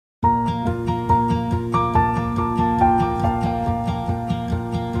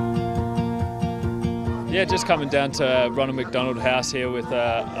Yeah, just coming down to Ronald McDonald house here with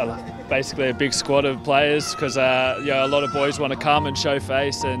basically a big squad of players because a lot of boys want to come and show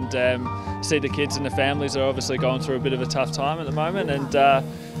face and see the kids and the families are obviously going through a bit of a tough time at the moment, and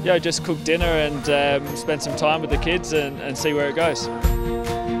just cook dinner and spend some time with the kids and see where it goes.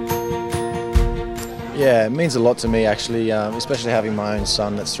 Yeah, it means a lot to me actually, especially having my own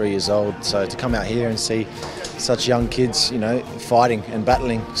son that's 3 years old. So to come out here and see such young kids, fighting and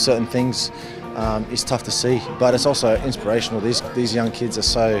battling certain things is tough to see. But it's also inspirational. These young kids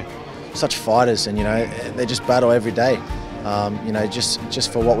are such fighters, and they just battle every day.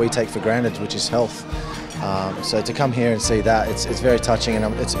 Just for what we take for granted, which is health. So to come here and see that, it's very touching, and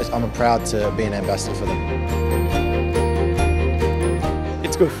I'm proud to be an ambassador for them.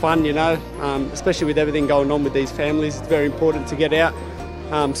 It's good fun, especially with everything going on with these families. It's very important to get out,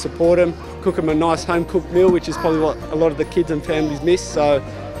 support them, cook them a nice home-cooked meal, which is probably what a lot of the kids and families miss. So,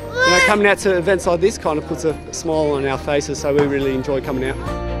 coming out to events like this kind of puts a smile on our faces, so we really enjoy coming out.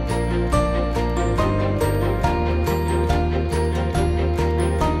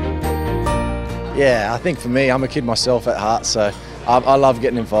 Yeah, I think for me, I'm a kid myself at heart, so I love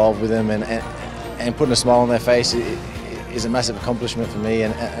getting involved with them, and putting a smile on their face is a massive accomplishment for me,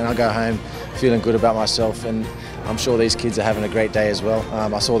 and I go home feeling good about myself, and I'm sure these kids are having a great day as well.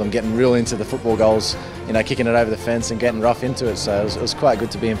 I saw them getting real into the football goals, kicking it over the fence and getting rough into it, so it was quite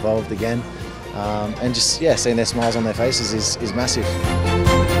good to be involved again, and just seeing their smiles on their faces is massive.